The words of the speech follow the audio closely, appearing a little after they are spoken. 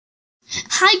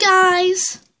Hi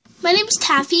guys, my name's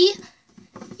Taffy.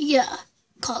 Yeah,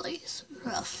 Collie's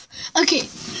rough. Okay,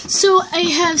 so I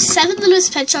have 7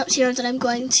 Littlest Pet Shops here that I'm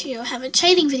going to have a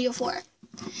trading video for.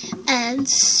 And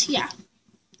yeah,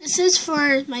 this is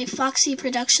for my Foxy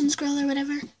Productions girl or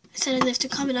whatever. I said I'd leave to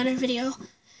comment on her video.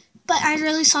 But I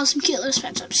really saw some cute Littlest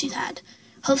Pet Shops she's had.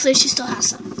 Hopefully she still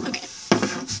has some. Okay.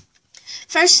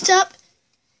 First up,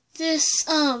 this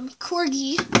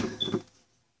Corgi.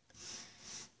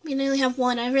 I mean, I only have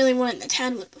one. I really wanted the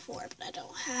tan one before, but I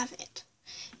don't have it.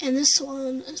 And this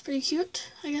one is pretty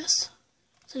cute, I guess.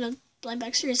 It's in a blind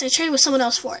bag series. I traded with someone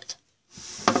else for it.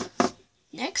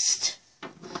 Next.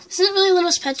 This isn't really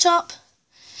Littlest Pet Shop,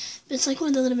 but it's like one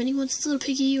of the little mini ones. It's a little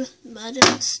piggy with mud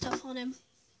and stuff on him.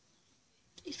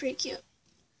 He's pretty cute.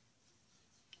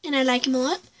 And I like him a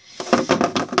lot.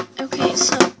 Okay,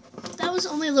 so that was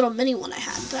only a little mini one I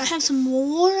had, but I have some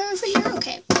more over here.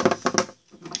 Okay.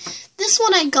 This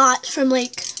one I got from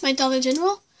like my Dollar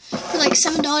General for like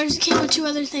 $7. It came with 2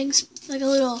 other things, like a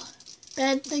little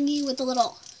bed thingy with a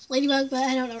little ladybug, but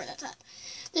I don't know where that's at.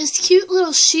 This cute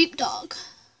little sheepdog,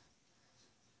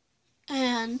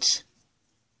 and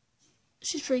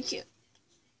she's pretty cute.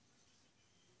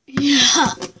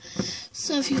 Yeah.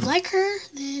 So if you like her,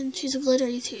 then she's a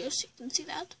glittery too, so you can see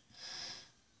that.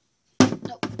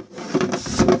 Nope.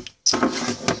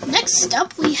 Next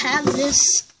up, we have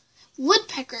this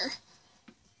woodpecker.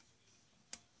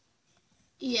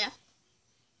 Yeah.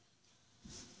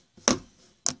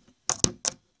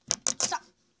 Stop.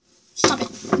 Stop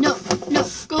it. No. No.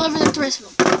 Go over there with the rest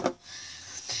of them.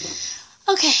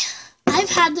 Okay. I've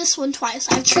had this one twice.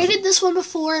 I've traded this one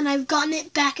before, and I've gotten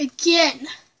it back again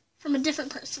from a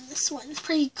different person. This one is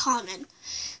pretty common,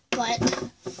 but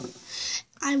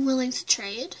I'm willing to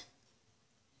trade.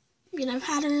 I mean, I've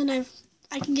had her, and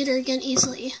I can get her again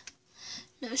easily.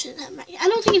 No, she doesn't have a magnet. I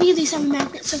don't think any of these have a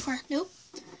magnet so far. Nope.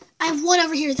 I have one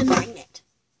over here with a magnet.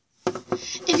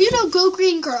 If you know Go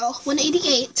Green Girl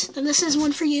 188, then this is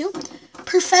one for you.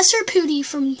 Professor Pooty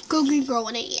from Go Green Girl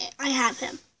 188. I have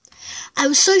him. I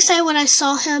was so excited when I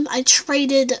saw him. I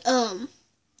traded, I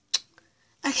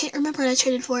can't remember what I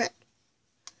traded for it.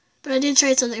 But I did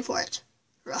trade something for it.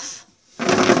 Rough.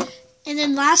 And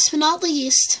then last but not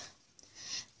least,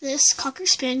 this Cocker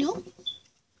Spaniel.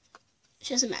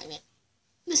 She has a magnet.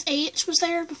 This H was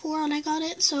there before when I got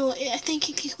it, so I think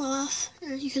it can come off,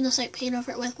 or you can just like paint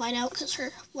over it with white out because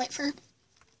her white fur.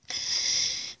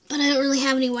 But I don't really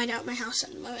have any white out in my house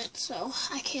at the moment, so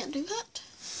I can't do that.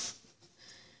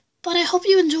 But I hope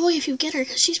you enjoy if you get her,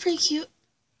 because she's pretty cute,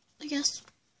 I guess.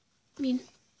 I mean,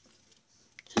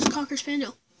 she's a Cocker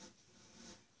Spaniel.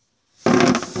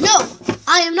 No,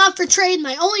 I am not for trade.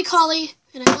 My only collie,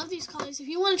 and I love these collies. If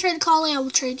you want to trade a collie, I will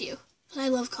trade you. But I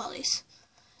love collies.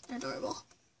 They're adorable.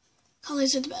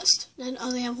 Collies are the best. And I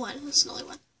only have one. That's the only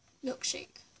one.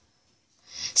 Milkshake.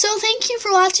 So thank you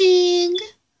for watching.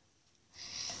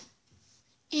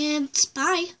 And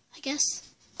bye, I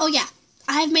guess. Oh yeah,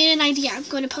 I have made an idea. I'm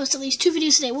going to post at least 2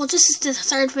 videos today. Well, this is the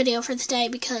 3rd video for today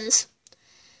because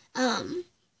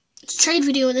it's a trade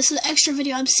video, and this is an extra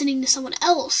video I'm sending to someone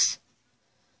else.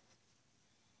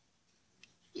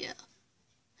 Yeah.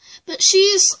 But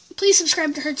please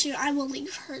subscribe to her too. I will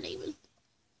leave her name.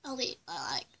 I'll leave,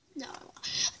 no, I won't.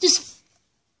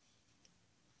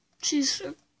 She's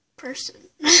a person.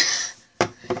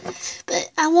 But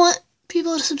I want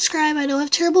people to subscribe. I know I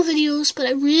have terrible videos, but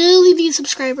I really need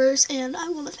subscribers, and I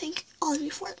want to thank all of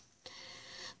you for it.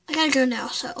 I gotta go now,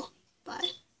 so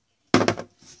bye.